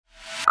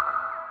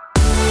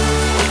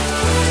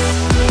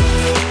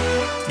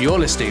You're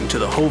listening to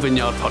the Whole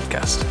Vineyard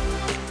podcast.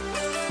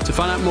 To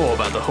find out more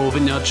about the Whole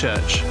Vineyard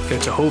Church, go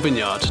to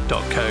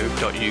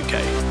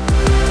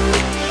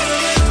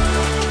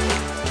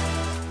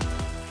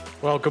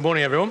wholevineyard.co.uk. Well, good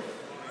morning, everyone.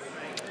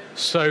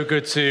 So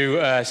good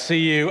to see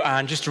you.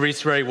 And just to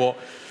reiterate what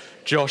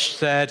Josh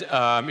said,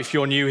 if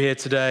you're new here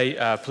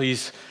today,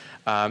 please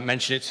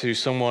mention it to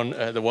someone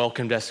at the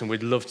welcome desk, and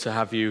we'd love to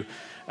have you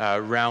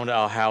round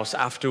our house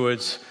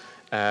afterwards,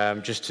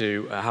 just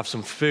to have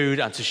some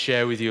food and to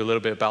share with you a little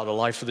bit about the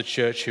life of the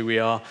church, who we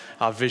are,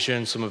 our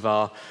vision, some of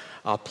our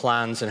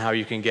plans, and how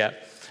you can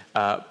get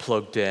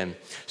plugged in.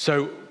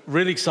 So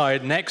really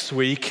excited. Next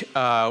week,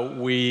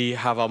 we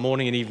have our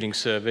morning and evening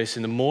service.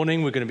 In the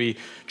morning, we're going to be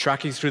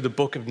tracking through the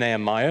book of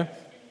Nehemiah.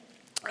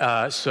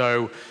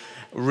 So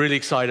really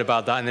excited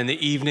about that. And in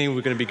the evening,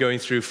 we're going to be going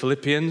through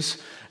Philippians.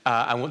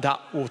 And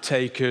that will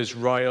take us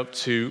right up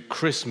to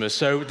Christmas.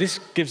 So this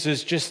gives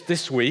us just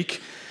this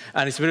week,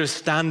 and it's a bit of a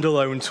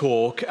standalone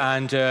talk.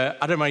 And I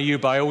don't know about you,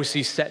 but I always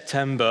see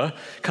September,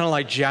 kind of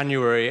like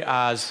January,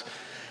 as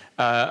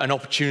an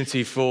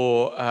opportunity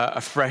for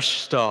a fresh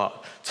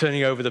start.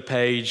 Turning over the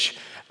page,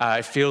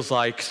 it feels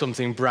like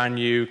something brand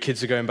new.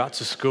 Kids are going back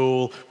to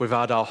school. We've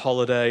had our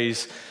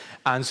holidays.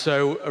 And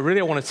so really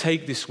I want to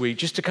take this week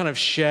just to kind of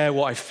share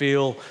what I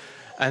feel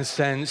and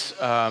sense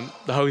the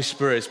Holy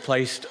Spirit has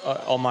placed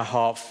on my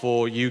heart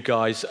for you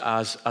guys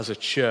as a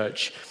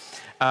church.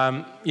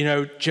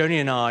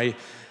 Joni and I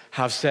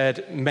have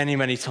said many,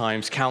 many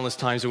times, countless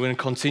times, and we're going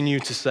to continue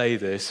to say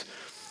this,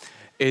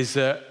 is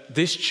that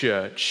this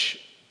church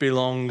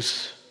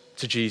belongs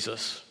to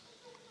Jesus.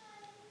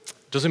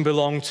 It doesn't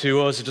belong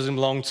to us. It doesn't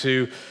belong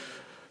to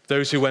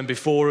those who went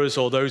before us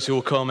or those who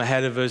will come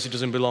ahead of us. It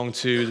doesn't belong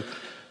to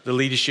the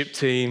leadership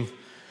team.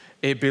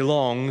 It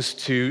belongs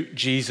to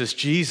Jesus.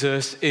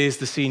 Jesus is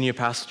the senior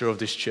pastor of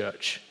this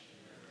church.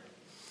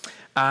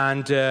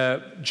 And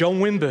John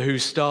Wimber, who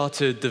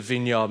started the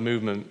Vineyard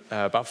movement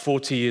about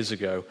 40 years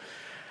ago,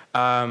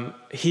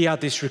 he had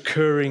this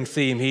recurring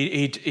theme.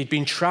 He'd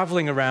been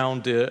traveling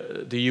around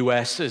the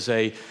US as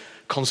a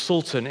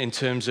consultant in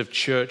terms of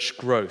church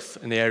growth,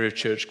 in the area of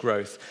church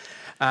growth.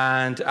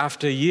 And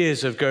after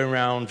years of going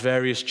around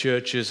various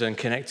churches and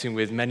connecting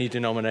with many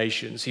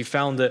denominations, he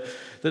found that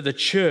the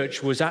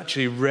church was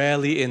actually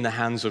rarely in the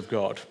hands of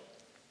God.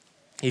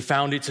 He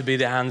found it to be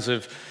the hands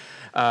of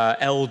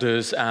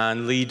elders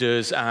and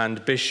leaders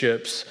and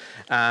bishops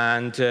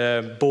and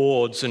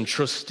boards and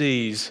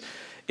trustees.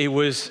 It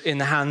was in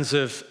the hands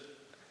of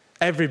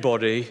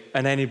everybody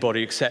and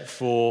anybody except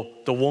for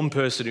the one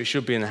person who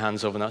should be in the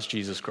hands of, and that's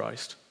Jesus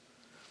Christ.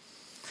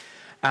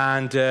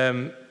 And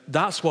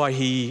that's why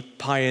he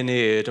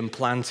pioneered and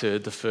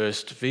planted the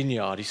first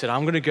vineyard. He said,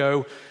 I'm going to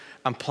go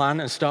and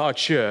plant and start a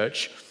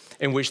church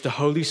in which the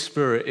Holy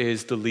Spirit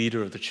is the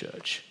leader of the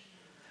church,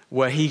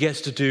 where he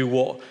gets to do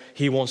what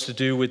he wants to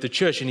do with the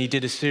church. And he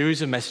did a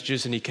series of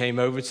messages, and he came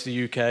over to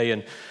the UK,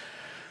 and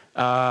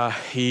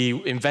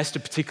he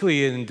invested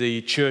particularly in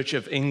the Church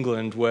of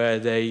England, where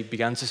they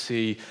began to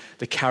see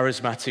the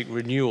charismatic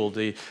renewal,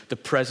 the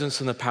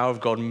presence and the power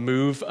of God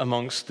move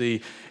amongst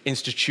the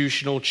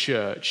institutional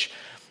church.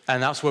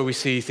 And that's where we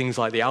see things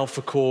like the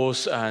Alpha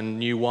Course and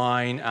New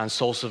Wine and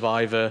Soul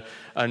Survivor,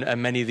 and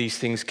many of these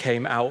things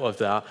came out of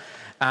that.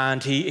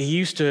 And he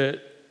used to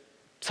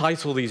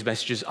title these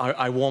messages,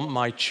 I want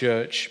my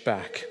church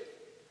back.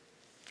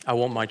 I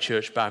want my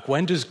church back.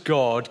 When does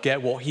God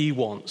get what he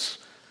wants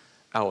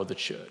out of the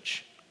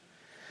church?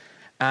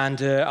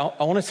 And I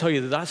want to tell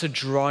you that that's a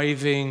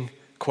driving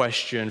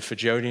question for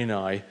Joni and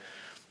I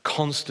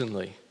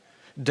constantly,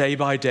 day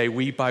by day,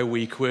 week by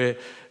week.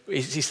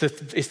 It's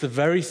the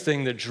very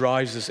thing that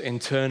drives us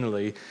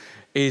internally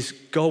is,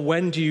 God,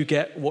 when do you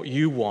get what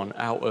you want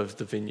out of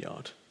the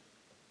vineyard?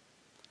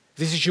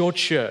 This is your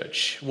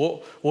church.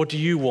 What do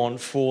you want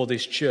for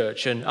this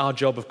church? And our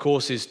job, of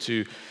course, is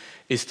to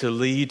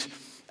lead,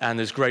 and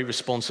there's great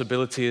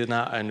responsibility in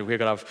that, and we're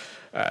going to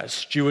have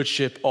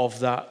stewardship of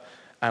that,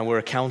 and we're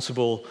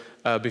accountable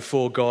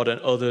before God and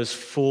others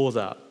for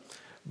that.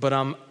 But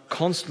I'm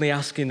constantly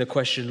asking the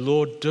question,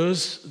 Lord,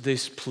 does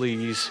this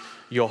please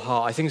your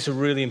heart? I think it's a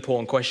really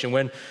important question.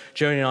 When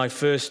Joni and I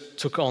first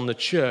took on the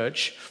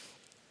church,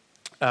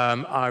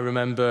 I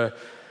remember,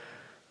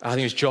 I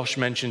think it was Josh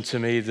mentioned to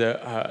me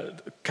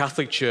that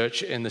Catholic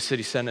Church in the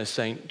city centre,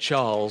 St.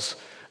 Charles,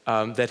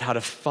 they'd had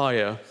a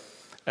fire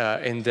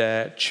in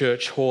their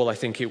church hall, I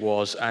think it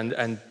was,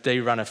 and they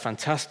ran a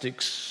fantastic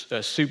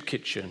soup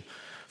kitchen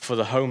for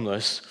the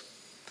homeless.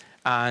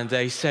 And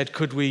they said,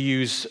 could we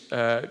use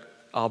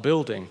our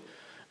building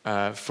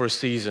for a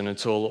season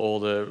until all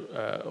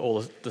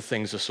the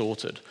things are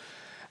sorted?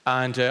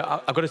 And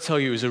I've got to tell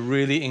you, it was a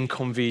really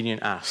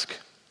inconvenient ask.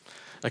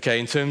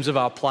 Okay, in terms of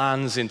our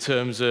plans, in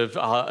terms of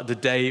the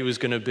day it was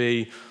going to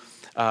be,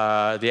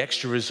 the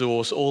extra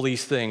resource, all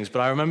these things. But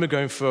I remember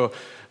going for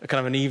a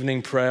kind of an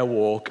evening prayer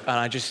walk, and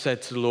I just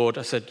said to the Lord,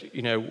 I said,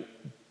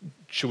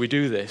 should we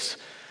do this?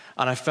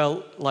 And I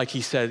felt like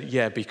he said,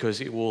 yeah, because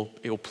it will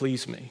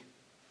please me.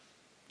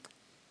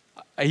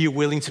 Are you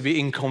willing to be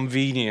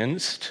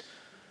inconvenienced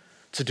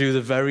to do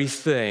the very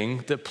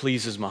thing that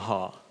pleases my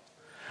heart.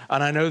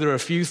 And I know there are a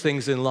few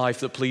things in life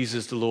that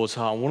pleases the Lord's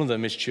heart, and one of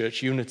them is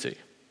church unity,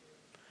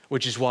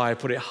 which is why I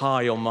put it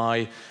high on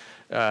my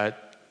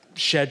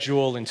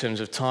schedule in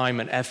terms of time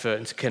and effort,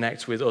 and to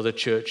connect with other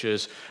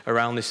churches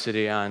around this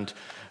city and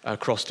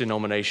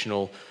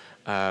cross-denominational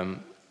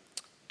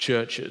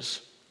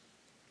churches.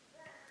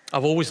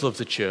 I've always loved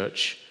the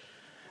church.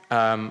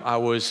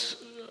 Christ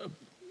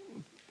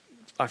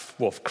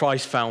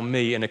found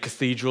me in a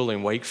cathedral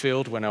in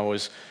Wakefield when I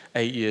was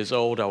 8 years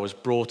old. I was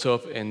brought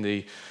up in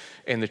the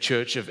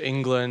Church of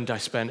England. I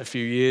spent a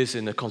few years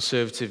in the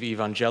conservative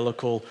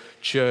evangelical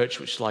church,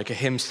 which is like a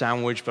hymn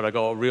sandwich, but I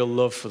got a real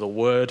love for the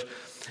word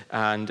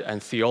and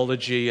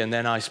theology. And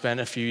then I spent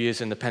a few years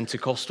in the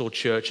Pentecostal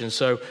church. And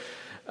so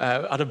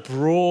I had a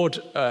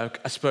broad,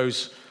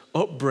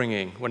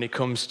 upbringing when it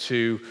comes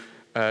to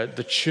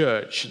the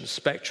church and the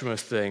spectrum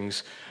of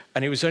things.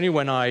 And it was only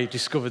when I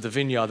discovered the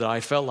Vineyard that I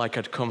felt like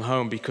I'd come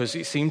home, because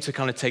it seemed to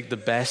kind of take the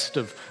best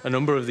of a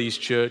number of these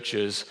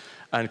churches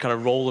and kind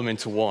of roll them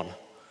into one.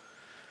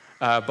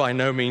 By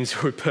no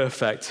means we're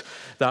perfect,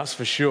 that's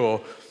for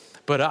sure.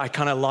 But I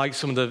kind of like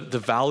some of the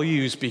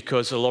values,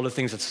 because a lot of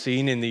things I've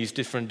seen in these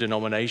different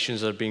denominations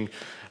that have been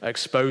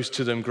exposed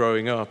to them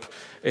growing up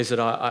is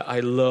that I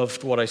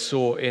loved what I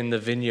saw in the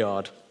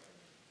Vineyard.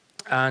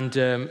 And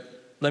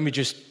let me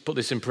just put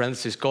this in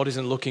parentheses. God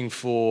isn't looking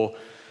for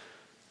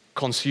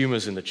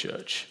consumers in the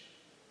church.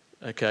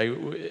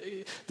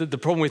 Okay, the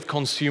problem with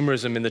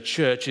consumerism in the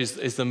church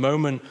is the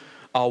moment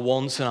our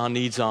wants and our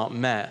needs aren't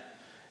met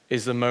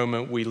is the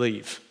moment we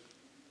leave.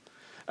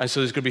 And so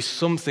there's going to be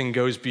something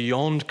goes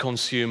beyond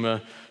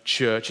consumer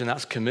church, and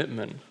that's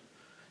commitment.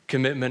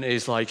 Commitment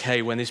is like,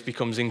 hey, when this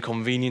becomes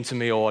inconvenient to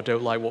me, or I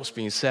don't like what's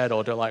being said, or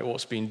I don't like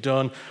what's being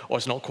done, or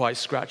it's not quite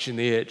scratching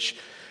the itch,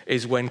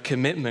 is when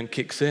commitment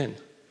kicks in.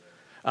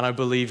 And I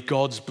believe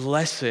God's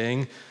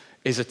blessing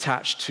is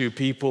attached to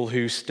people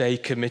who stay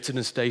committed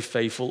and stay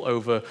faithful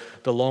over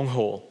the long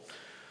haul.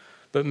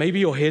 But maybe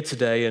you're here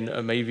today,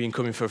 and maybe been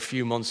coming for a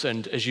few months,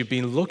 and as you've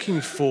been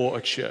looking for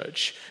a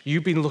church,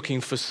 you've been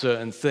looking for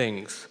certain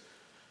things.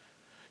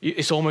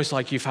 It's almost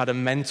like you've had a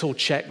mental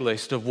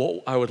checklist of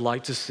what I would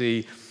like to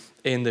see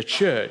in the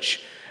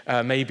church.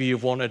 Maybe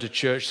you've wanted a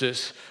church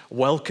that's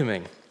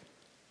welcoming.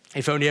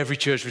 If only every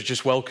church was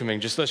just welcoming,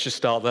 let's just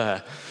start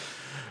there.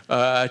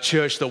 A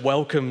church that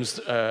welcomes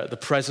the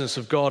presence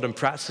of God and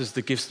practices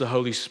the gifts of the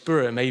Holy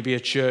Spirit. Maybe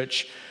a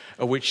church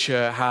which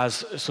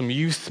has some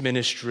youth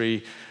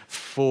ministry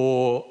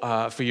for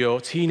your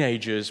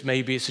teenagers.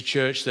 Maybe it's a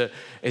church that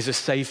is a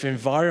safe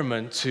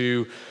environment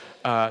to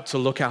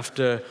look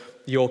after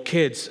your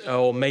kids.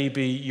 Or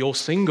maybe you're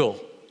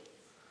single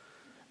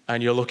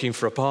and you're looking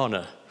for a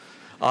partner.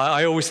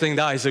 I always think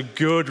that is a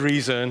good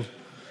reason.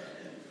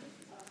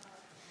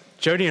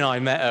 Jodie and I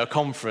met at a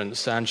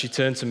conference, and she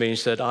turned to me and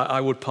said, I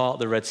would part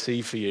the Red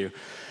Sea for you.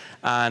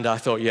 And I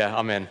thought, yeah,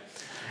 I'm in.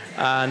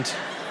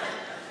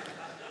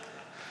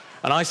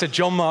 And I said,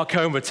 John Mark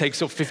Comer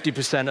takes up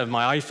 50% of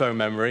my iPhone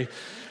memory.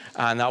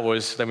 And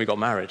then we got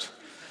married.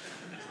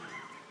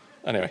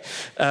 Anyway,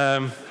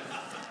 I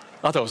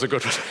thought it was a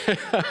good one.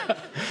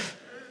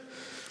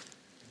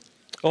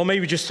 Or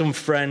maybe just some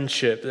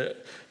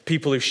friendship,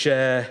 people who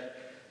share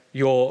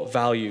your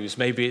values.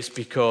 Maybe it's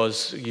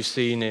because you've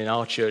seen in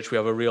our church we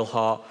have a real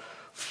heart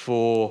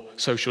for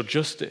social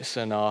justice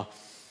and our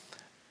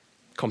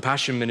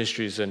compassion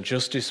ministries and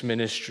justice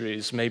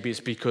ministries. Maybe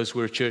it's because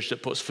we're a church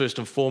that puts first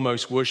and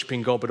foremost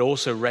worshiping God, but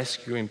also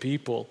rescuing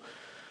people,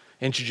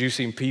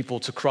 introducing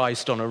people to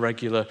Christ on a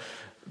regular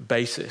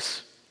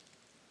basis.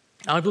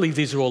 I believe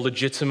these are all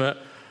legitimate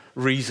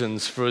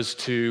reasons for us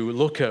to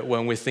look at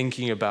when we're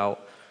thinking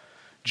about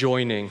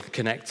joining,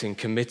 connecting,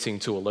 committing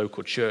to a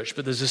local church.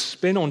 But there's a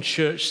spin on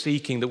church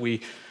seeking that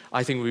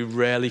I think we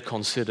rarely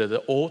consider,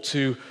 that ought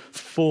to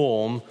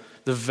form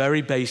the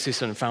very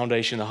basis and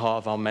foundation, the heart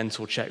of our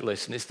mental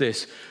checklist. And it's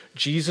this: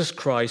 Jesus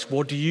Christ,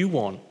 what do you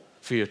want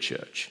for your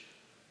church?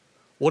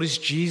 What is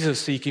Jesus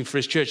seeking for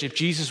his church? If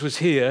Jesus was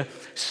here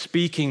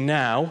speaking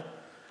now,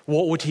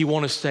 what would he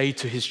want to say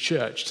to his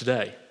church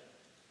today?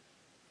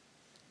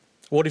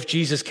 What if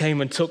Jesus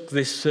came and took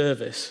this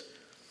service?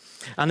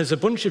 And there's a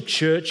bunch of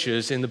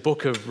churches in the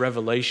book of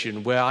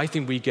Revelation where I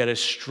think we get a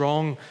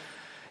strong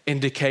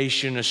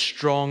indication, a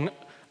strong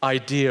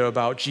idea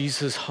about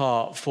Jesus'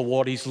 heart for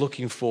what he's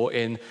looking for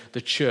in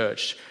the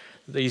church.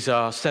 These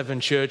are 7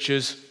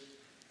 churches,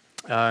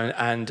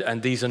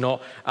 and these are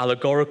not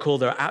allegorical.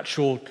 They're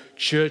actual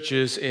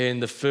churches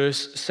in the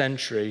first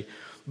century,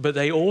 but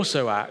they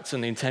also act,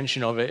 and the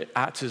intention of it,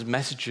 act as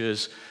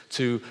messengers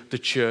to the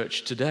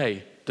church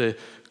today, the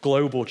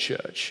global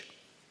church.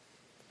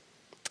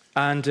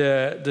 And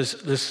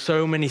there's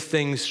so many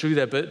things through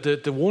there, but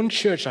the one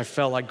church I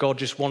felt like God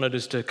just wanted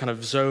us to kind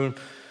of zone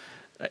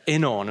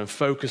in on and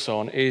focus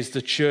on is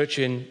the church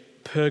in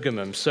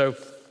Pergamum. So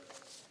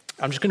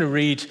I'm just going to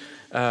read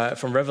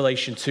from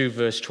Revelation 2,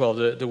 verse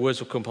 12. The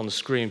words will come up on the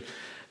screen.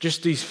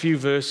 Just these few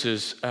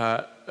verses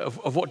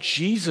of what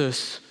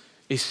Jesus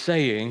is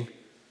saying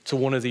to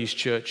one of these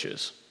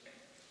churches.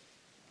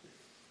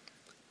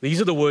 These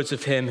are the words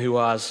of him who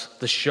has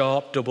the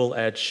sharp,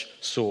 double-edged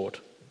sword.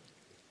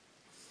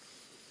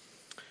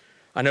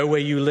 I know where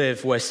you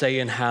live, where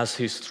Satan has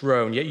his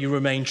throne, yet you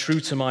remain true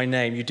to my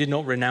name. You did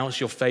not renounce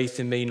your faith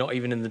in me, not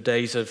even in the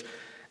days of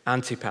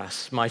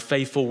Antipas, my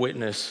faithful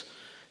witness,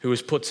 who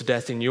was put to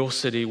death in your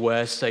city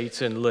where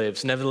Satan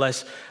lives.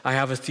 Nevertheless, I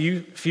have a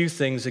few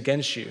things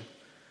against you.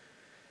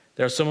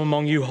 There are some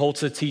among you who hold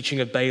to the teaching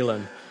of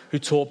Balaam, who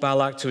taught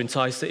Balak to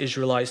entice the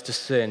Israelites to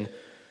sin.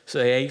 So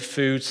they ate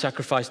food,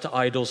 sacrificed to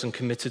idols, and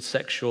committed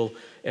sexual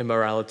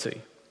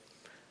immorality.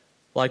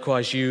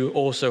 Likewise, you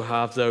also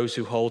have those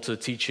who hold to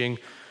the teaching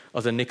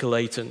of the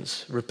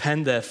Nicolaitans.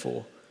 Repent,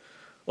 therefore,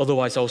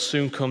 otherwise I'll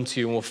soon come to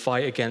you and will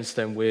fight against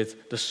them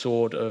with the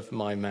sword of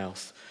my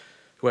mouth.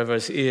 Whoever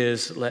has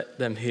ears, let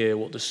them hear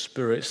what the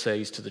Spirit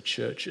says to the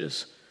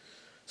churches.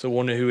 So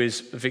one who is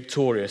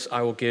victorious,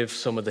 I will give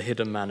some of the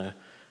hidden manna.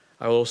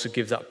 I will also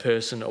give that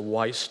person a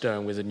white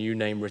stone with a new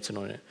name written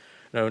on it,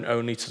 known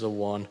only to the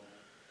one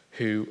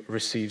who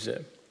receives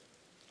it.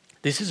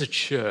 This is a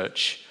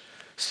church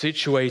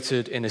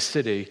situated in a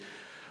city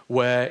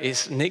where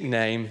its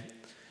nickname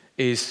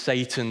is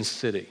Satan's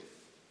city.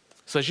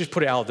 So let's just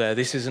put it out there.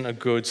 This isn't a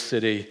good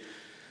city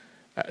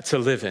to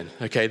live in,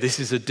 okay? This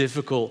is a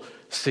difficult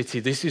city.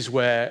 This is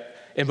where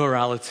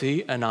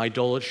immorality and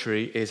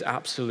idolatry is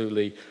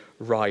absolutely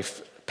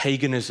rife.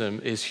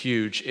 Paganism is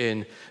huge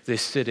in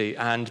this city,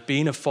 and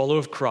being a follower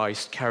of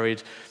Christ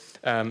carried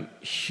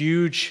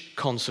huge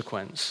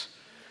consequence.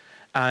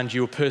 And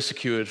you were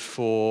persecuted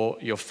for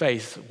your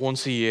faith.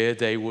 Once a year,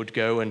 they would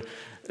go and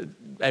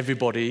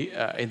everybody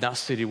in that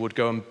city would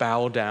go and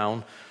bow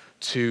down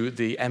to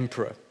the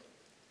emperor.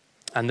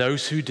 And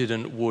those who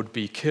didn't would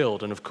be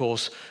killed. And of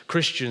course,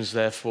 Christians,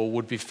 therefore,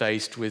 would be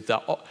faced with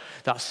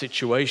that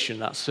situation,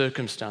 that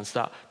circumstance,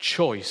 that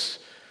choice.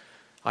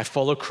 I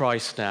follow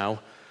Christ now.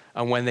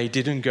 And when they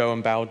didn't go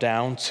and bow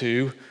down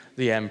to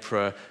the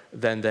emperor,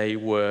 then they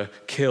were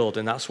killed.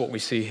 And that's what we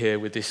see here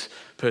with this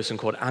person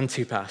called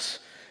Antipas.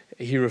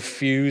 He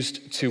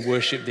refused to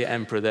worship the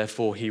emperor,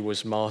 therefore he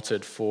was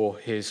martyred for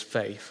his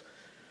faith.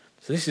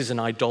 So this is an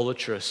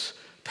idolatrous,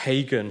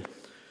 pagan,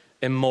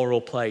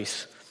 immoral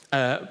place.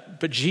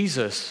 But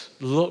Jesus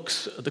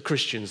looks at the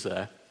Christians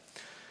there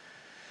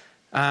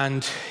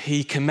and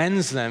he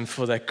commends them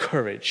for their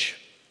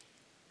courage.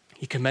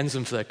 He commends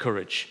them for their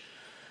courage.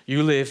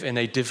 You live in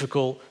a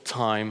difficult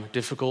time,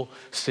 difficult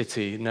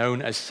city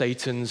known as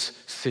Satan's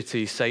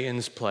city,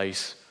 Satan's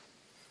place.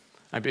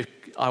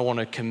 I want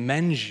to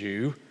commend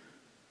you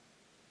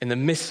in the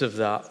midst of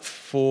that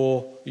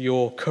for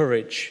your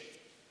courage.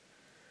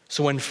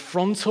 So when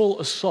frontal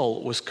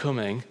assault was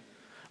coming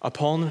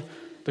upon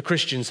the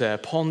Christians there,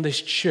 upon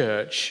this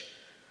church,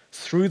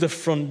 through the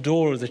front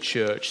door of the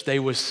church, they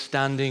were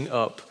standing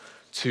up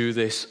to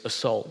this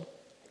assault.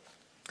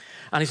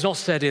 And it's not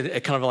said in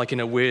kind of like in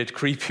a weird,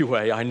 creepy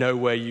way, I know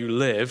where you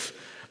live,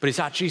 but it's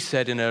actually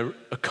said in a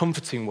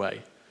comforting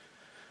way.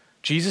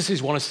 Jesus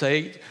is want to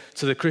say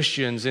to the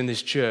Christians in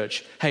this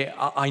church, hey,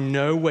 I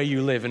know where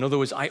you live. In other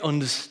words, I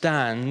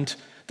understand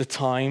the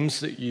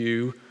times that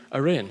you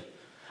are in.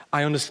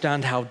 I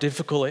understand how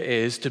difficult it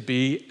is to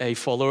be a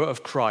follower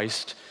of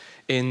Christ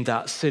in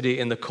that city,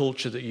 in the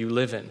culture that you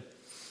live in.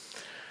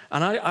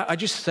 And I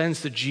just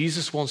sense that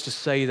Jesus wants to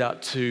say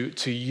that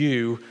to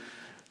you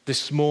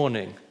this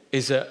morning,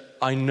 is that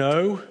I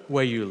know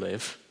where you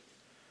live.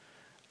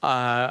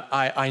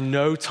 I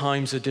know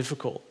times are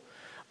difficult.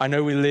 I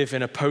know we live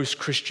in a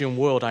post-Christian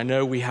world. I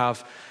know we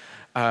have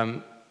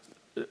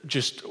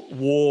just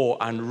war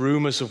and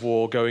rumors of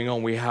war going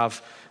on. We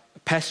have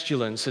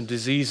pestilence and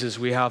diseases.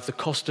 We have the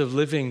cost of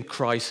living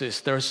crisis.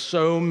 There are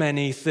so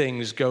many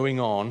things going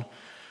on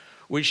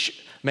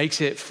which makes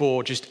it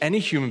for just any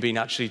human being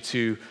actually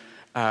to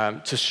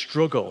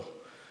struggle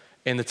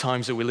in the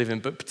times that we live in,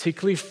 but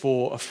particularly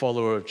for a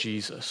follower of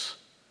Jesus.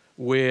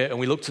 And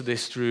we looked at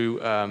this through,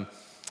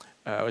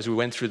 as we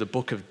went through the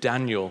book of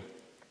Daniel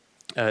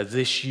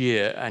this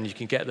year, and you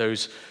can get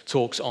those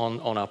talks on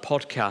our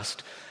podcast.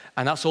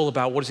 And that's all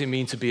about what does it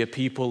mean to be a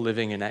people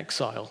living in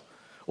exile?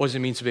 What does it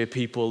mean to be a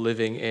people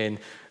living in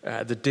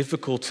the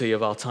difficulty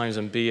of our times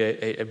and be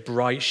a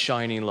bright,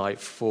 shining light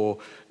for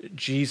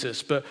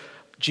Jesus? But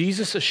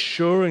Jesus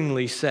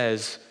assuringly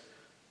says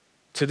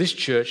to this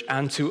church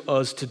and to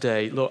us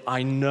today, look,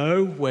 I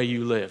know where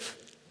you live.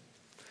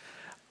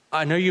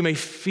 I know you may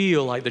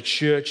feel like the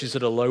church is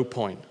at a low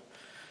point,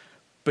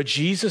 but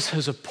Jesus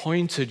has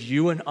appointed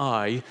you and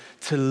I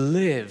to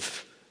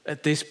live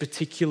at this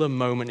particular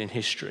moment in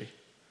history.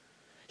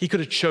 He could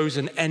have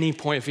chosen any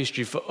point of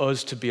history for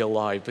us to be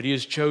alive, but he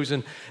has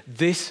chosen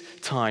this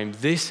time,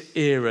 this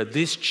era,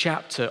 this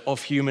chapter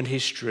of human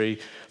history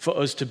for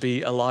us to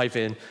be alive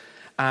in.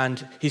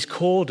 And he's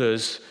called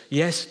us,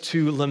 yes,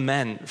 to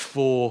lament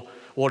for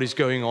what is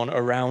going on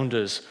around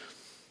us.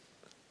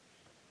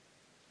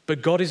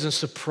 But God isn't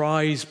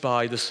surprised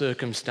by the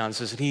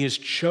circumstances, and he has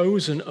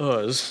chosen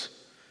us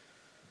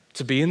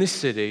to be in this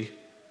city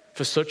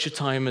for such a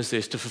time as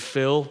this, to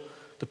fulfill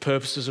the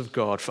purposes of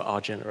God for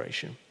our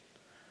generation.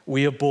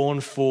 We are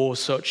born for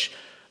such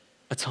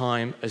a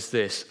time as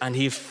this. And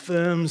he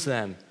affirms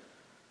them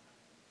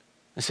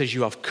and says,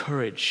 you have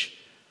courage.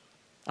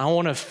 I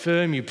want to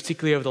affirm you,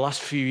 particularly over the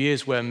last few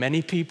years where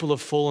many people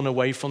have fallen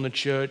away from the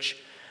church.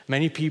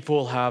 Many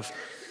people have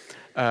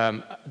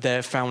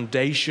their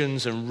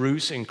foundations and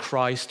roots in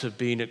Christ have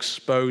been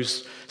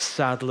exposed,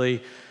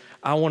 sadly.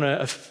 I want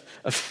to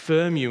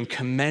affirm you and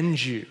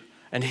commend you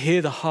and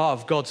hear the heart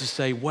of God to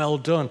say, well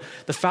done.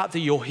 The fact that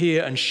you're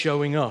here and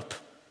showing up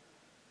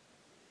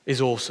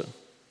is awesome.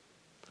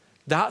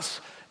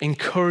 That's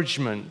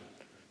encouragement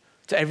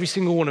to every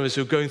single one of us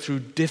who are going through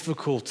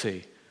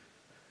difficulty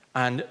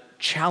and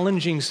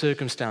challenging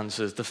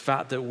circumstances. The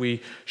fact that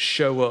we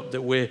show up,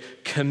 that we're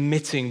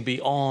committing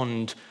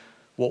beyond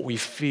what we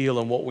feel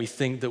and what we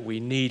think that we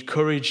need.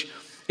 Courage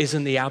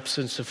isn't the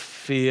absence of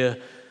fear.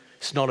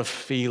 It's not a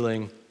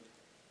feeling.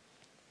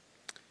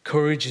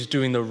 Courage is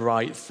doing the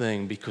right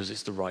thing because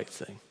it's the right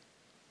thing.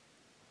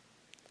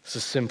 It's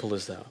as simple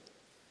as that.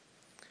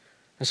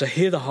 And so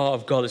hear the heart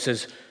of God. It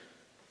says,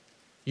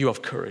 you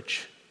have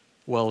courage.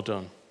 Well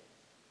done.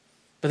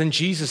 But then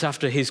Jesus,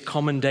 after his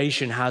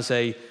commendation, has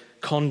a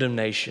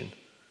condemnation.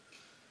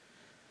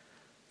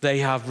 They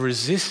have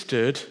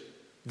resisted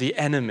the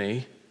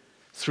enemy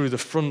through the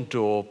front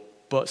door,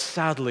 but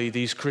sadly,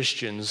 these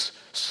Christians,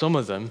 some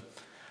of them,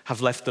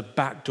 have left the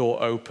back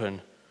door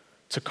open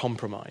to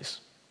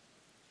compromise.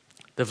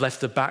 They've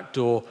left the back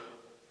door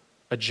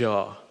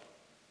ajar.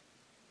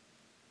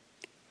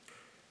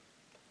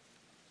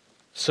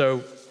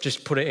 So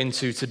just put it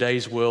into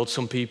today's world.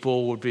 Some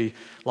people would be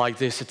like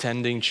this,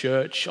 attending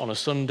church on a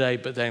Sunday,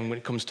 but then when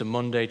it comes to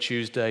Monday,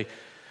 Tuesday,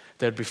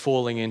 they'd be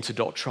falling into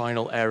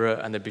doctrinal error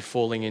and they'd be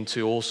falling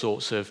into all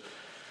sorts of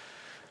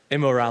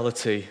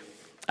immorality,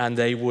 and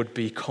they would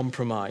be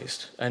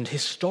compromised. And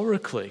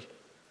historically,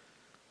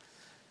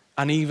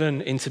 and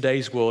even in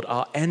today's world,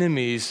 our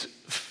enemies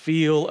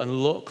feel and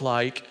look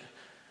like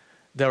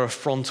they're a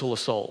frontal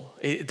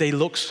assault. They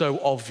look so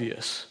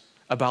obvious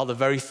about the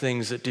very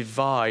things that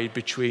divide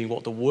between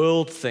what the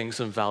world thinks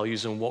and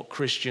values and what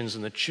Christians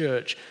and the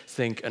church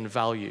think and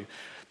value.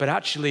 But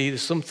actually,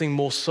 there's something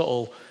more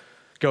subtle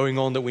going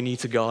on that we need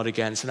to guard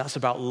against, and that's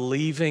about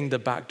leaving the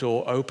back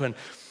door open.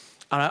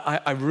 And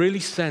I really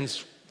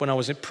sensed when I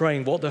was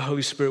praying what the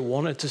Holy Spirit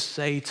wanted to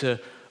say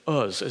to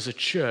us as a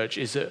church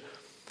is that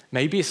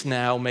maybe it's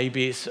now,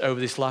 maybe it's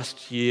over this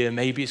last year,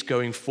 maybe it's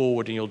going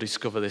forward, and you'll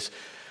discover this.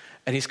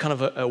 And it's kind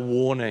of a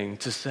warning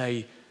to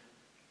say,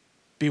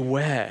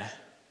 beware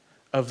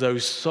of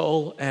those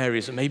subtle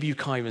areas that maybe you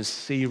can't even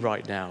see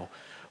right now,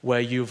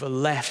 where you've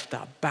left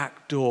that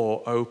back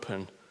door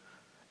open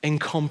in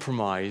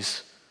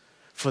compromise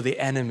for the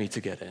enemy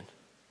to get in.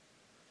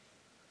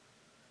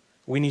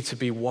 We need to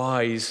be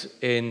wise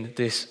in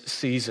this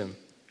season.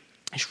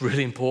 It's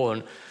really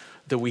important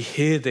that we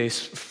hear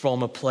this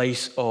from a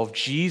place of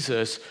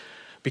Jesus,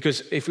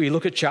 because if we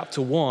look at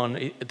chapter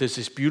 1, there's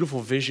this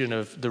beautiful vision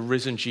of the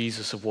risen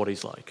Jesus of what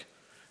he's like.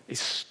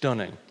 It's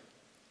stunning.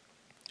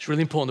 It's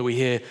really important that we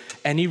hear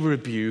any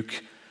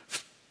rebuke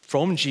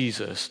from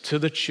Jesus to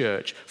the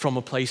church from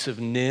a place of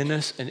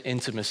nearness and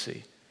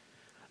intimacy,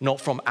 not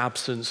from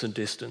absence and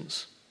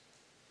distance.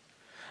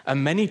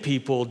 And many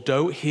people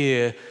don't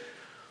hear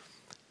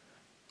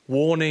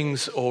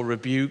warnings or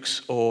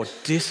rebukes or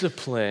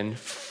discipline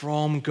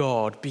from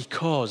God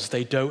because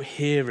they don't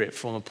hear it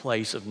from a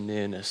place of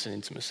nearness and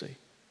intimacy.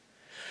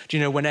 Do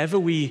you know, whenever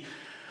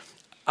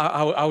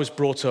I was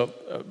brought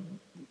up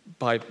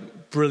by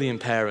brilliant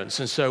parents,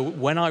 and so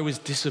when I was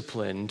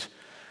disciplined,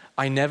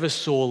 I never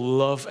saw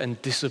love and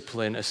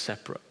discipline as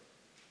separate.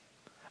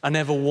 I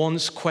never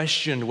once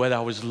questioned whether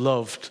I was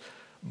loved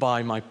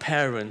by my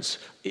parents,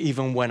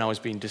 even when I was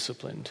being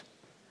disciplined.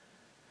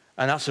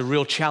 And that's a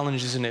real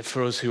challenge, isn't it,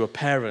 for us who are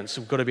parents?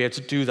 We've got to be able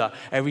to do that.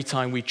 Every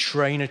time we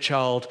train a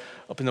child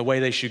up in the way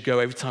they should go,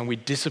 every time we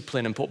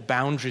discipline and put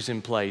boundaries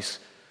in place,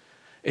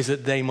 is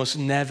that they must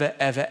never,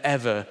 ever,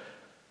 ever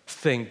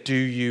think, do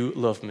you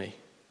love me?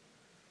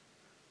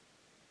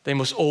 They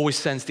must always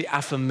sense the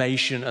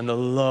affirmation and the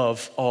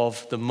love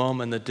of the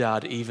mom and the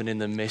dad, even in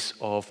the midst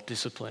of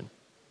discipline.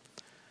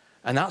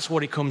 And that's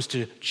what it comes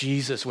to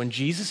Jesus. When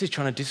Jesus is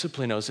trying to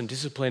discipline us and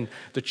discipline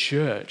the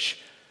church,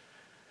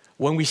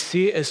 when we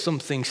see it as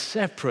something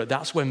separate,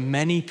 that's when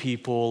many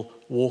people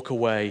walk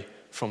away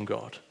from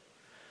God.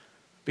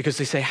 Because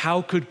they say,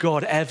 how could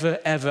God ever,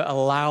 ever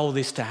allow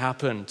this to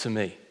happen to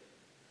me?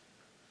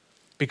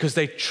 Because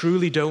they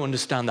truly don't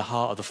understand the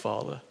heart of the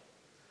Father.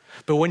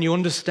 But when you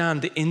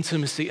understand the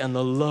intimacy and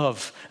the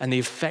love and the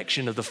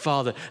affection of the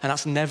Father, and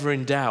that's never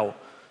in doubt,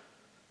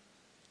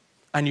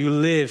 and you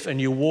live and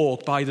you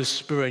walk by the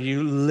Spirit, and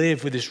you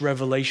live with this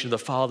revelation of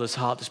the Father's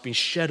heart that's been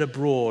shed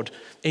abroad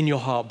in your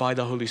heart by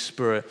the Holy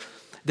Spirit,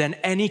 then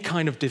any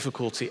kind of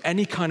difficulty,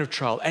 any kind of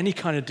trial, any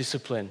kind of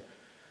discipline,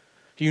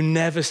 you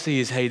never see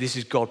as, hey, this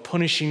is God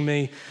punishing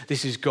me,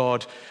 this is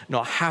God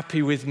not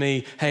happy with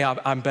me, hey,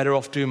 I'm better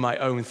off doing my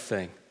own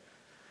thing.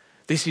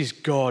 This is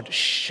God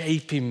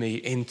shaping me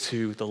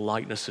into the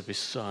likeness of his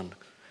Son,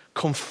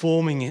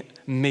 conforming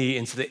me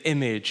into the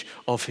image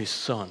of his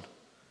Son.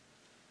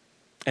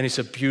 And it's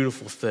a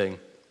beautiful thing.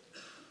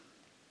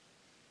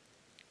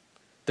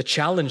 The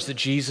challenge that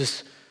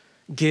Jesus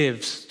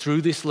gives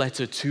through this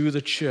letter to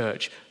the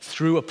church,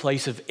 through a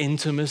place of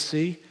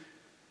intimacy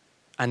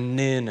and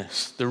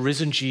nearness, the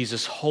risen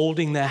Jesus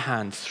holding their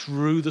hand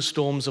through the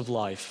storms of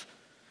life,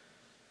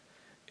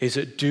 is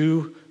that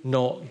do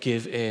not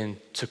give in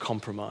to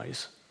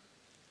compromise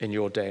in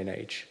your day and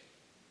age.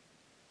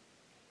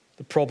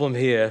 The problem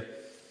here,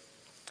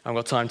 I haven't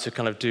got time to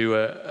kind of do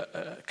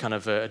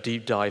a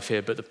deep dive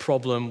here, but the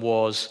problem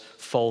was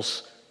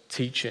false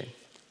teaching.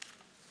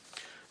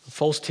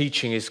 False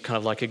teaching is kind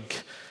of like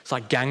it's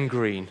like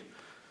gangrene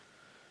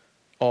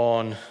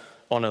on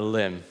a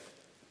limb.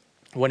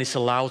 When it's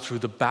allowed through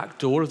the back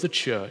door of the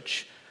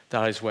church,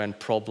 that is when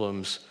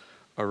problems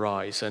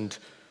arise. And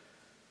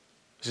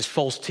this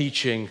false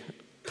teaching,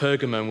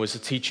 Pergamum was the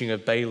teaching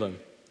of Balaam.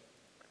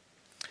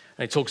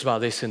 And it talks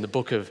about this in the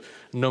book of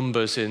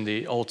Numbers in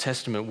the Old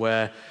Testament,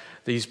 where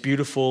these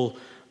beautiful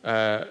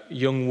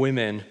young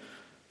women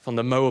from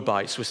the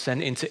Moabites were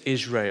sent into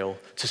Israel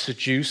to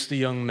seduce the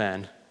young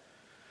men.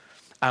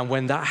 And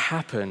when that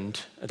happened,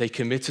 they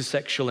committed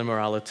sexual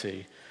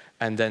immorality,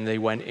 and then they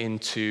went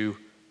into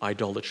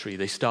idolatry.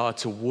 They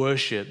started to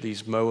worship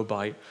these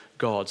Moabite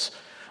gods.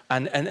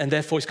 And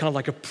therefore, it's kind of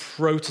like a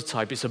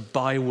prototype. It's a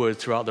byword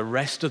throughout the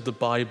rest of the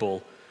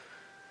Bible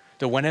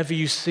that whenever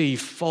you see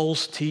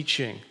false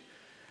teaching,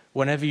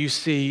 whenever you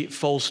see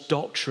false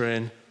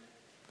doctrine,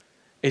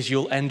 is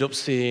you'll end up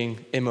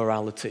seeing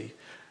immorality.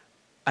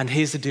 And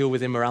here's the deal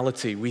with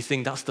immorality. We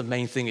think that's the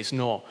main thing. It's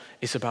not.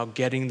 It's about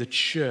getting the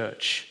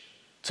church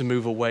to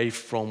move away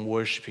from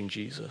worshiping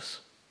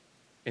Jesus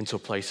into a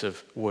place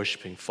of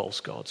worshiping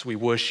false gods. We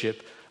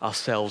worship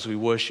ourselves. We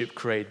worship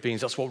created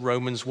beings. That's what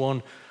Romans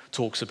 1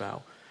 talks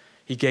about.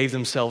 He gave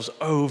themselves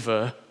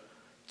over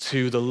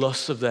to the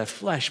lusts of their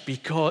flesh,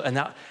 and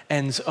that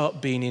ends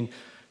up being in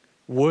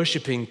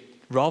worshiping,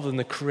 rather than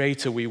the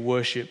creator, we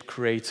worship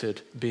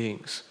created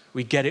beings.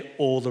 We get it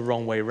all the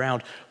wrong way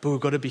around, but we've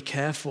got to be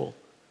careful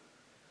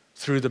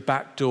through the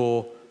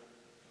backdoor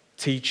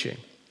teaching.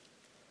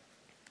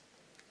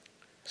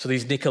 So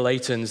these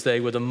Nicolaitans, they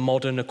were the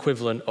modern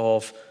equivalent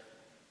of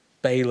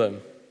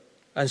Balaam.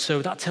 And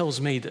so that tells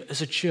me that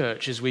as a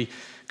church, as we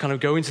kind of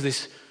go into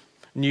this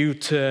new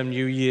term,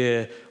 new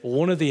year,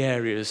 one of the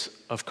areas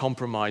of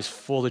compromise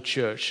for the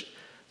church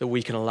that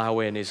we can allow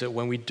in is that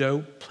when we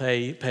don't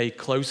pay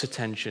close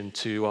attention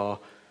to our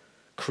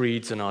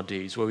creeds and our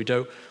deeds, where we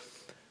don't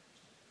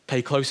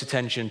pay close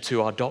attention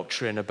to our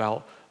doctrine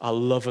about our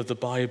love of the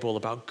Bible,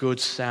 about good,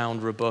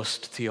 sound,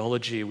 robust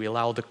theology, we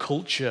allow the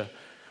culture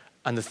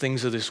and the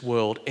things of this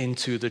world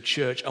into the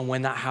church. And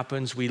when that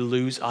happens, we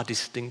lose our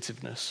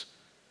distinctiveness.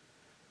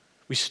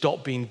 We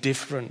stop being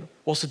different.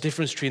 What's the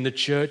difference between the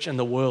church and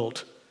the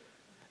world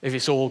if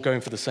it's all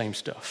going for the same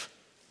stuff?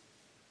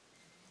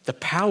 The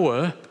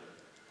power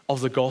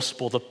of the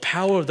gospel, the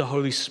power of the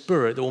Holy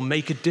Spirit that will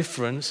make a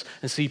difference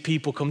and see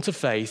people come to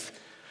faith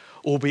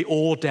will be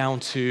all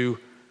down to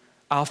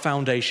our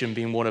foundation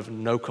being one of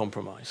no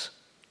compromise.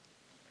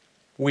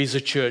 We as a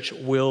church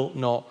will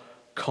not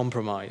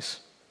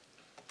compromise.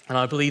 And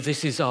I believe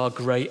this is our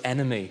great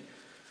enemy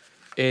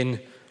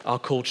in our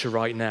culture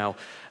right now.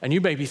 And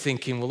you may be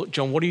thinking, well, look,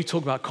 John, what are you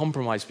talking about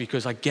compromise?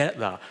 Because I get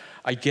that.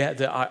 I get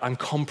that I'm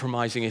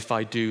compromising if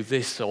I do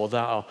this or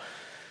that, or,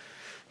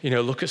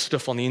 look at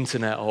stuff on the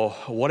internet or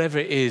whatever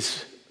it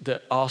is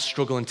that our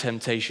struggle and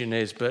temptation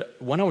is. But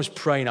when I was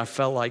praying, I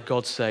felt like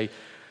God say,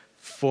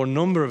 for a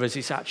number of us,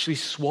 it's actually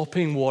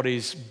swapping what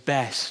is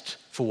best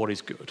for what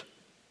is good.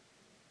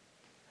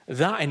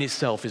 That in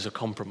itself is a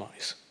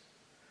compromise.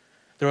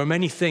 There are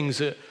many things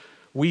that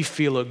we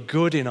feel are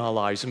good in our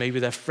lives. Maybe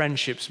they're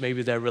friendships,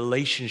 maybe they're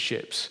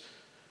relationships,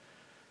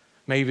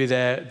 maybe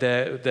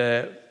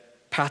they're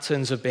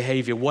patterns of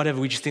behavior,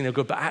 whatever, we just think they're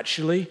good. But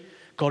actually,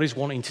 God is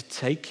wanting to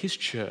take his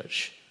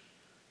church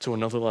to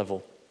another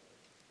level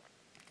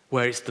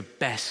where it's the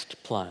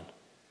best plan,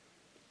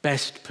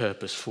 best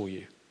purpose for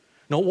you.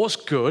 Not what's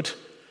good,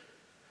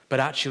 but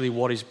actually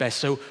what is best.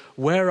 So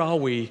where are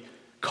we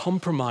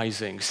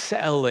compromising,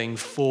 settling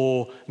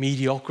for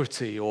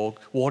mediocrity or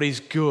what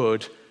is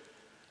good,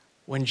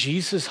 when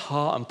Jesus'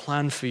 heart and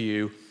plan for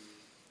you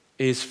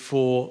is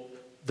for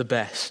the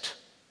best?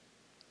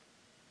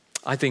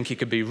 I think it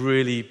could be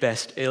really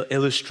best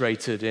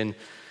illustrated in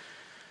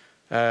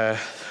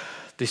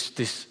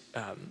this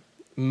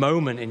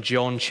moment in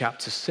John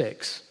chapter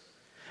 6.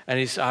 And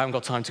I haven't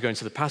got time to go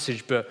into the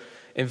passage, but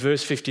in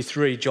verse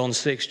 53, John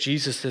 6,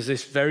 Jesus says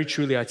this, very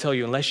truly I tell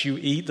you, unless you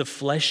eat the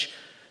flesh,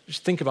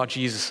 just think about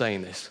Jesus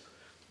saying this.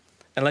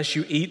 Unless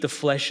you eat the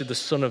flesh of the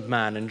Son of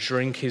Man and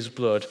drink his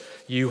blood,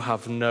 you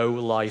have no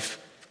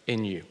life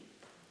in you.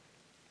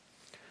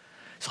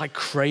 It's like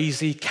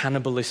crazy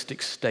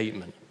cannibalistic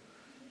statement,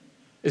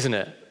 isn't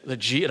it?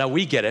 Now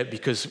we get it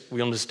because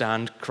we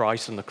understand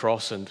Christ and the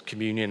cross and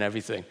communion and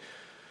everything.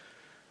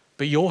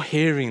 But you're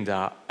hearing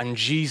that, and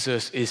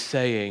Jesus is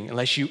saying,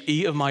 unless you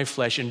eat of my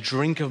flesh and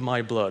drink of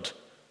my blood.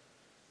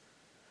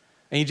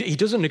 And he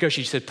doesn't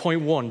negotiate. He said,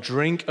 point 1,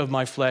 drink of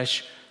my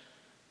flesh,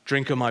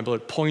 drink of my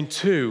blood. Point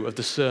 2 of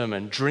the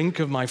sermon, drink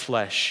of my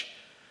flesh,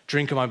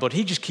 drink of my blood.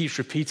 He just keeps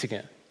repeating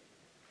it.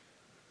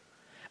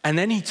 And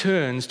then he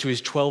turns to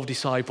his 12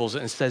 disciples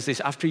and says this.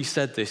 After he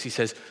said this, he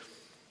says,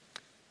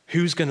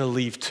 who's going to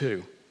leave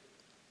too?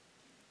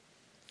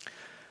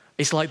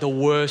 It's like the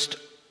worst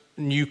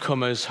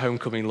newcomer's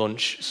homecoming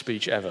lunch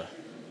speech ever.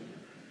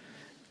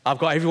 I've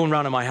got everyone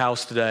around at my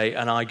house today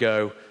and I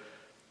go,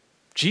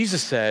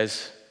 Jesus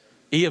says,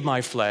 eat of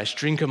my flesh,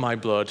 drink of my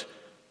blood,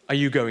 are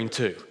you going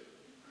too?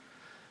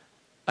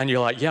 And you're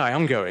like, yeah, I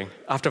am going.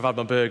 After I've had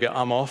my burger,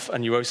 I'm off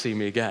and you won't see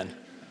me again.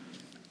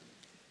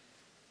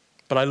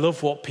 But I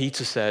love what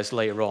Peter says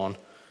later on.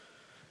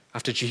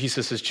 After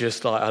Jesus is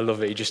just like, I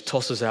love it, he just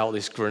tosses out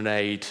this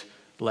grenade,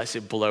 lets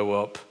it blow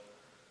up.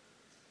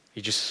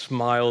 He just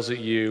smiles at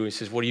you. He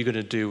says, what are you going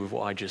to do with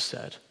what I just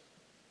said?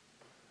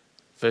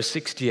 Verse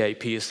 68,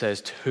 Peter says,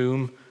 to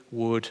whom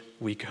would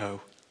we go?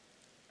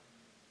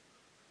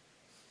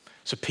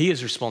 So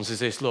Peter's response is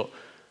this, look,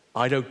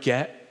 I don't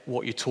get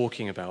what you're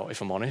talking about,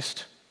 if I'm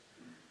honest.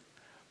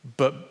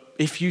 But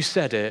if you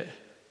said it,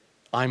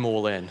 I'm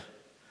all in.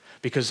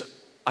 Because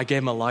I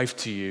gave my life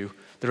to you.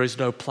 There is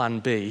no plan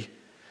B.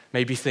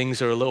 Maybe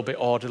things are a little bit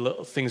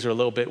odd, things are a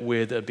little bit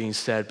weird that are being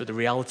said, but the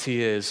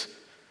reality is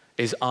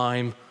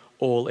I'm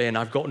all in.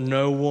 I've got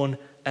no one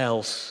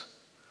else.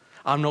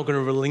 I'm not going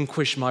to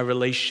relinquish my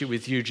relationship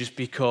with you just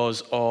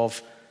because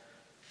of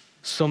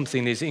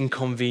something that is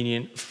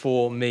inconvenient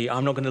for me.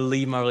 I'm not going to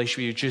leave my relationship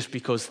with you just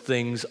because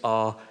things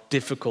are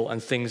difficult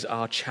and things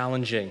are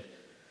challenging.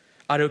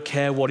 I don't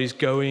care what is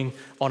going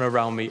on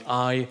around me.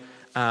 I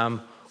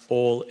am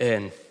all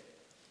in.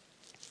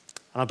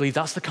 And I believe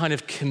that's the kind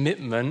of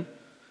commitment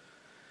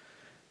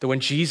that when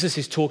Jesus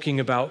is talking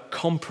about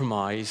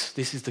compromise,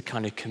 this is the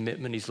kind of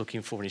commitment he's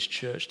looking for in his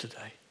church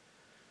today.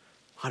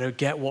 I don't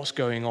get what's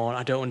going on.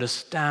 I don't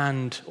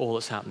understand all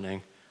that's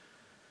happening.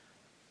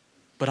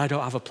 But I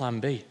don't have a plan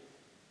B.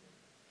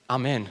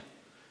 I'm in.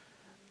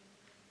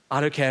 I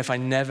don't care if I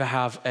never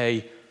have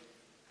a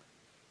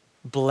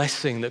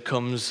blessing that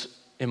comes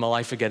in my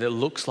life again. It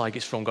looks like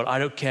it's from God. I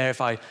don't care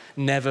if I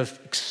never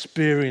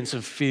experience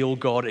and feel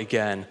God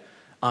again.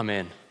 I'm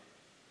in.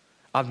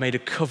 I've made a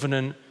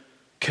covenant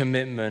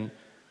commitment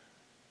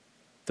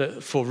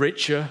that for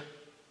richer,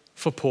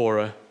 for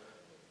poorer,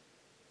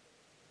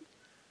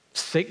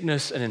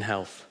 sickness and in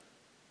health,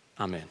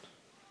 I'm in.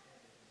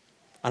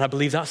 And I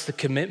believe that's the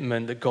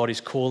commitment that God is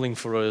calling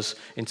for us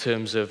in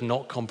terms of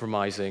not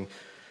compromising,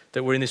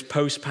 that we're in this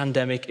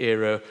post-pandemic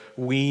era.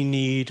 We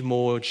need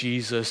more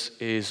Jesus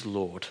is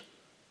Lord.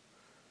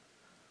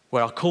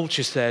 Where our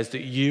culture says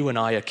that you and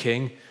I are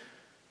king,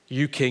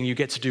 you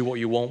get to do what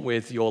you want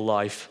with your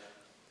life.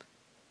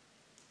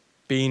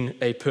 Being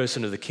a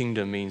person of the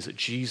kingdom means that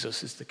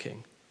Jesus is the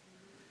king.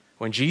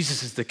 When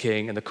Jesus is the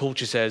king and the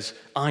culture says,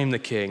 I'm the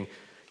king,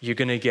 you're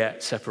going to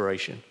get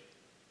separation.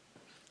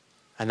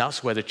 And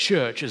that's where the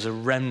church as a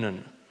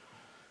remnant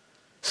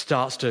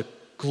starts to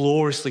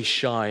gloriously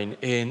shine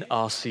in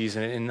our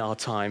season, in our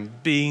time,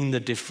 being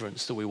the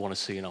difference that we want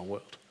to see in our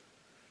world.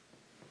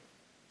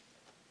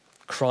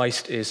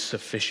 Christ is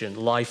sufficient.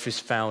 Life is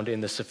found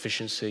in the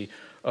sufficiency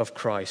of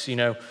Christ. You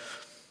know,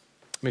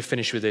 let me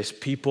finish with this.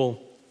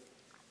 People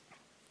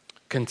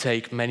can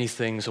take many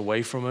things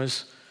away from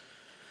us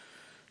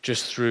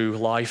just through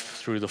life,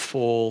 through the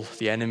fall.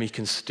 The enemy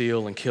can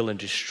steal and kill and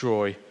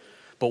destroy.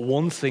 But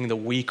one thing that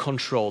we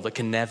control that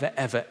can never,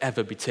 ever,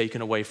 ever be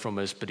taken away from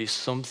us, but it's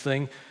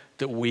something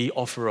that we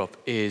offer up,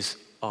 is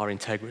our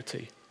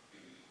integrity.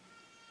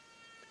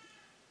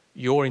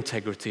 Your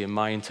integrity and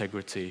my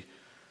integrity,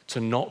 to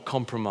not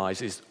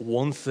compromise, is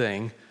one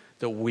thing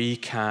that we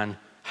can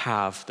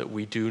have that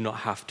we do not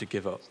have to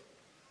give up.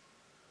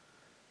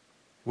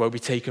 Won't be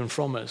taken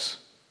from us.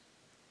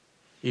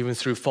 Even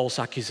through false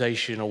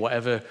accusation or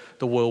whatever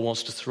the world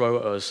wants to throw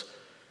at us,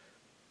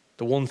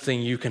 the one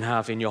thing you can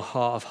have in your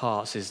heart of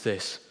hearts is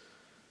this,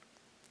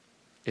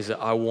 is that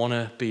I want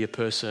to be a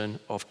person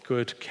of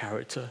good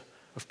character,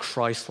 of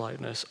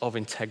Christ-likeness, of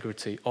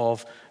integrity,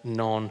 of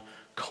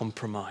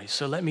non-compromise.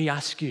 So let me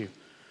ask you,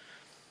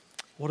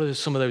 what are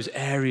some of those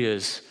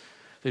areas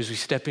as we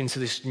step into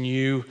this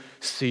new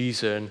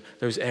season,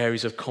 those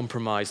areas of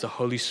compromise the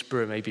Holy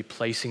Spirit may be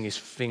placing his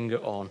finger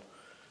on?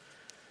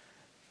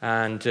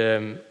 And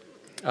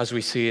as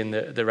we see in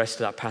the rest of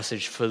that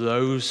passage, for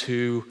those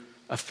who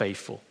are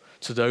faithful,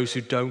 to those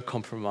who don't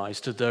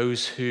compromise, to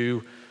those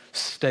who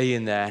stay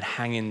in there and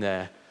hang in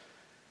there,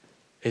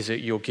 is that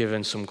you're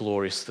given some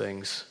glorious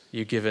things.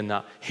 You're given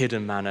that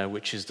hidden manna,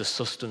 which is the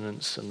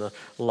sustenance and the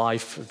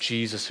life of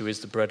Jesus, who is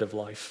the bread of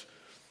life.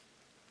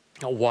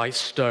 A white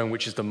stone,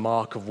 which is the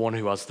mark of one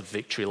who has the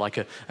victory, like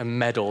a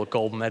medal, a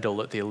gold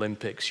medal at the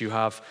Olympics. You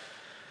have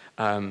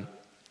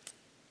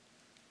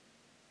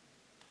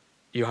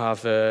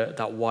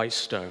that white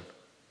stone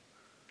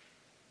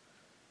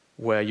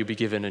where you'll be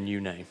given a new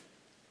name.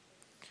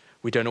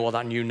 We don't know what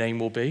that new name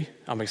will be.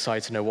 I'm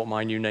excited to know what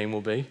my new name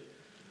will be.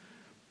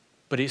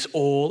 But it's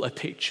all a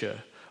picture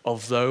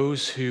of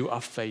those who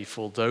are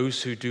faithful,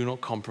 those who do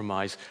not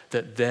compromise,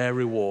 that their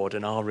reward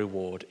and our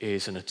reward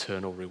is an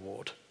eternal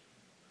reward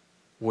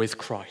with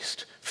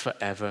Christ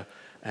forever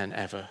and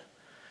ever.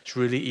 It's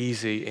really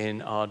easy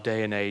in our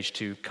day and age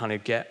to kind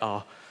of get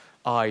our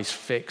eyes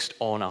fixed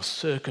on our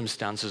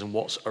circumstances and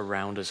what's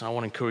around us. And I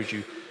want to encourage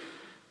you,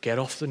 get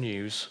off the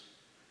news,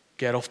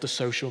 get off the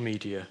social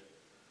media,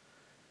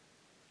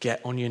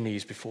 get on your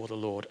knees before the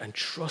Lord and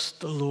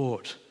trust the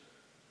Lord.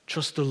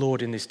 Trust the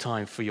Lord in this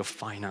time for your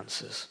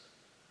finances.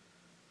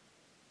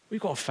 We've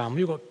got a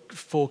family, we've got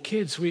 4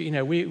 kids.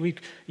 You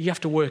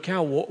have to work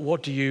out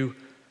what do you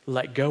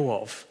let go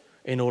of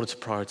in order to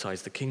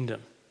prioritize the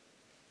kingdom.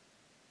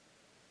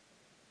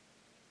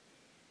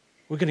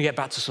 We're going to get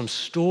back to some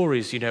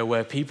stories,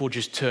 where people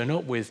just turn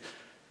up with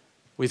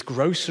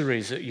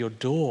groceries at your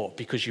door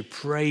because you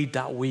prayed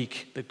that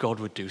week that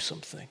God would do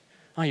something.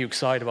 Are you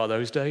excited about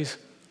those days?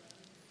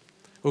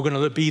 We're going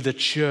to be the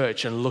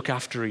church and look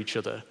after each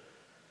other.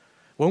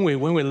 When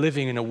we're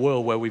living in a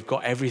world where we've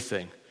got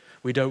everything,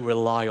 we don't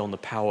rely on the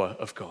power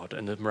of God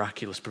and the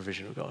miraculous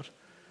provision of God.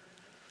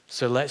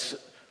 So let's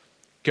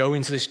go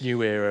into this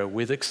new era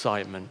with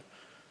excitement,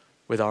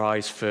 with our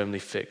eyes firmly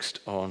fixed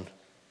on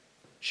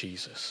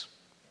Jesus.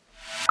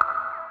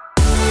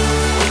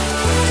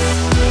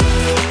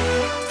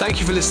 Thank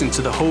you for listening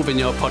to the Whole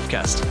Vineyard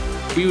podcast.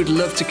 We would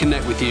love to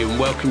connect with you and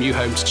welcome you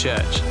home to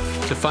church.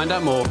 To find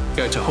out more,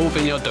 go to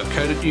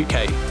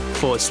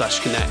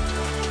wholevineyard.co.uk/connect.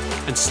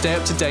 And to stay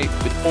up to date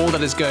with all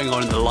that is going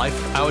on in the life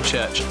of our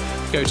church,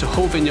 go to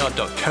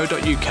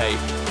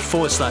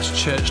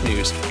wholevineyard.co.uk/church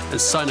news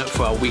and sign up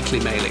for our weekly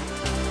mailing.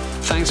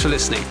 Thanks for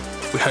listening.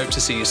 We hope to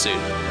see you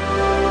soon.